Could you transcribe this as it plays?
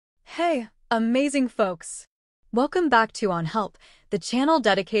Hey, amazing folks! Welcome back to On Help, the channel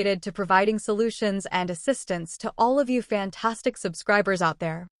dedicated to providing solutions and assistance to all of you fantastic subscribers out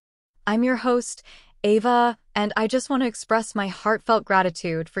there. I'm your host, Ava, and I just want to express my heartfelt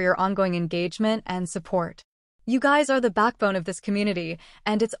gratitude for your ongoing engagement and support. You guys are the backbone of this community,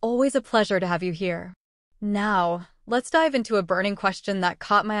 and it's always a pleasure to have you here. Now, let's dive into a burning question that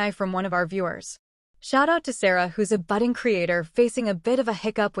caught my eye from one of our viewers. Shout out to Sarah, who's a budding creator facing a bit of a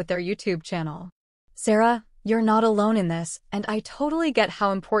hiccup with their YouTube channel. Sarah, you're not alone in this, and I totally get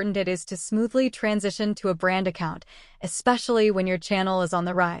how important it is to smoothly transition to a brand account, especially when your channel is on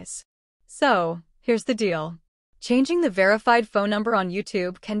the rise. So, here's the deal. Changing the verified phone number on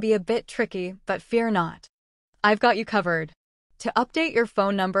YouTube can be a bit tricky, but fear not. I've got you covered. To update your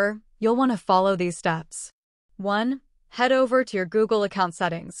phone number, you'll want to follow these steps. 1. Head over to your Google account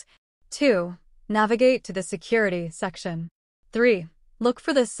settings. 2. Navigate to the Security section. 3. Look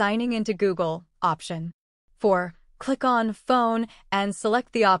for the Signing into Google option. 4. Click on Phone and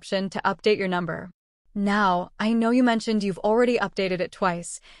select the option to update your number. Now, I know you mentioned you've already updated it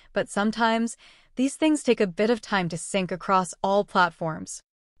twice, but sometimes these things take a bit of time to sync across all platforms.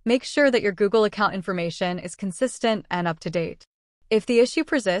 Make sure that your Google account information is consistent and up to date. If the issue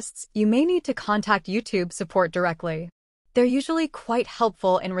persists, you may need to contact YouTube support directly. They're usually quite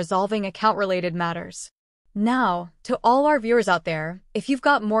helpful in resolving account-related matters. Now, to all our viewers out there, if you've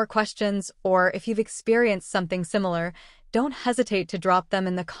got more questions or if you've experienced something similar, don't hesitate to drop them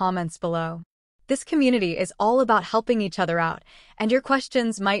in the comments below. This community is all about helping each other out, and your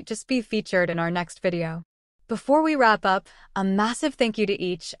questions might just be featured in our next video. Before we wrap up, a massive thank you to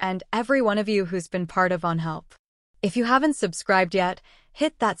each and every one of you who's been part of On Help. If you haven't subscribed yet,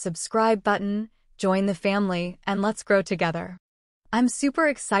 hit that subscribe button, join the family, and let's grow together. I'm super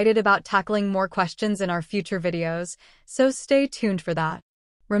excited about tackling more questions in our future videos, so stay tuned for that.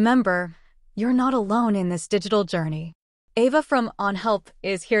 Remember, you're not alone in this digital journey. Ava from On Help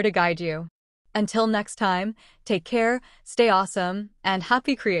is here to guide you. Until next time, take care, stay awesome, and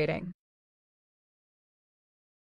happy creating.